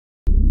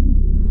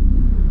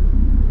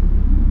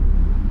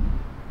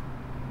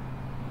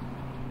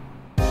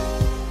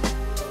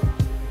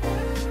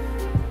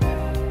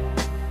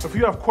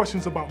you have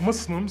questions about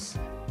Muslims,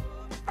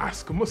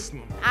 ask a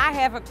Muslim. I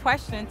have a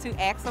question to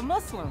ask a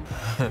Muslim.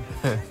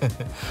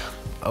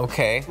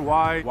 Okay.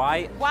 Why?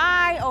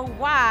 Why, oh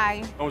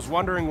why? I was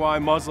wondering why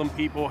Muslim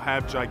people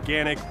have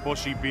gigantic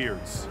bushy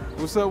beards.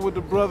 What's up with the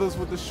brothers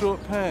with the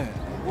short pants?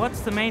 What's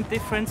the main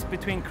difference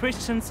between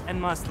Christians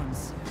and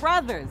Muslims?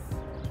 Brothers,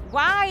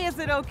 why is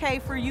it okay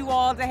for you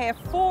all to have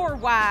 4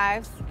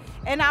 wives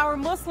and our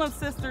Muslim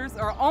sisters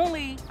are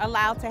only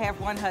allowed to have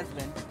 1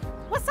 husband?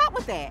 What's up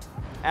with that?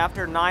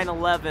 After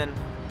 9/11,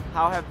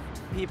 how have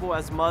people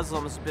as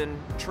Muslims been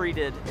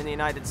treated in the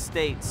United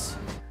States?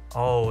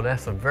 Oh,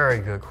 that's a very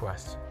good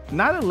question.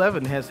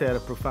 9/11 has had a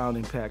profound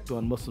impact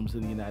on Muslims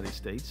in the United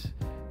States.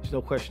 There's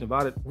no question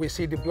about it. We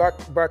see the black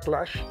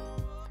backlash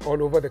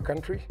all over the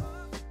country,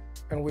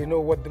 and we know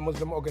what the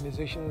Muslim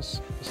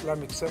organizations,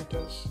 Islamic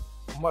centers,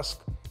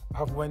 mosques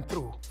have went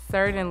through.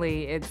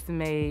 Certainly, it's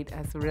made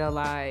us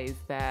realize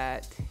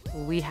that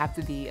we have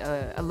to be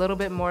a little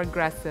bit more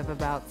aggressive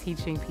about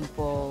teaching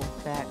people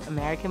that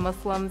American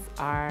Muslims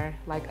are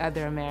like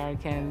other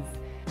Americans.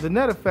 The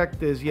net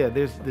effect is, yeah,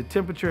 the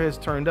temperature has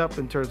turned up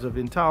in terms of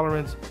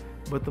intolerance,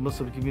 but the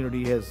Muslim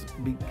community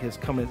has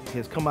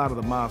come out of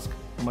the mosque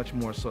much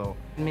more so.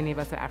 Many of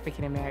us are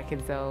African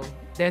Americans, so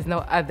there's no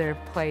other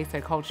place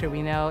or culture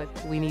we know.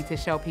 We need to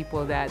show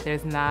people that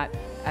there's not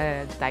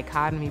a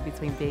dichotomy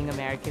between being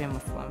American and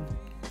Muslim.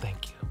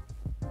 Thank you.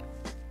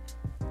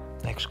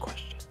 Next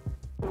question.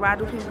 Why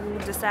do people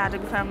decide to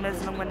become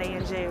Muslim when they're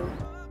in jail?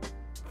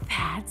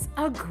 That's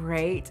a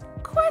great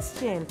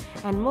question.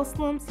 And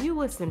Muslims, you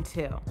listen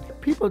to.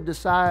 People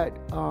decide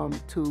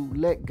to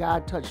let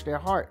God touch their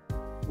heart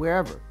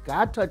wherever.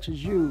 God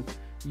touches you,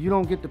 you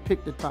don't get to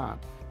pick the time.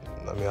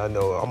 I mean, I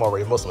know I'm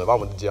already Muslim. If I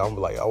went to jail, I'm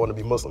like, I want to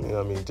be Muslim, you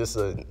know what I mean? Just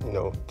to, you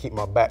know, keep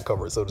my back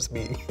covered, so to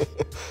speak.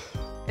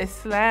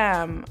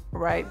 Islam,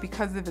 right,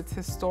 because of its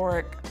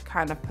historic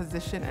kind of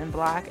position in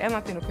Black and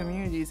Latino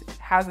communities,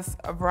 has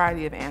a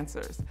variety of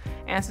answers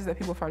that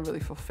people find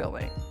really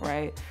fulfilling,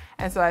 right?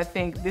 And so I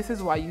think this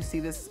is why you see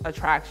this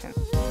attraction.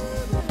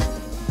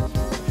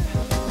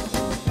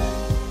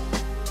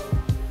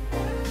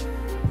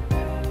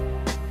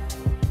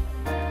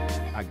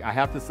 I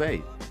have to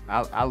say,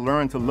 I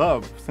learned to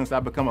love since I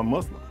become a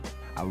Muslim.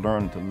 I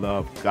learned to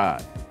love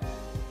God.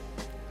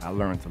 I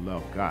learned to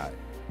love God.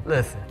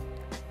 Listen,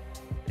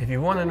 if you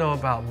want to know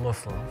about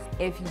Muslims.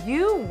 If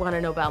you want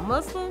to know about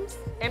Muslims.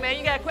 Hey man,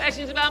 you got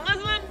questions about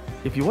Muslims?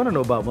 If you want to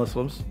know about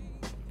Muslims,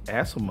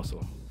 ask a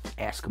Muslim.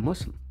 Ask a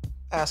Muslim.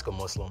 Ask a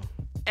Muslim.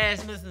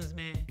 Ask Muslims,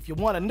 man. If you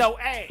want to know,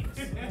 ask.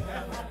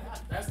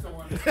 That's the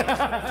one.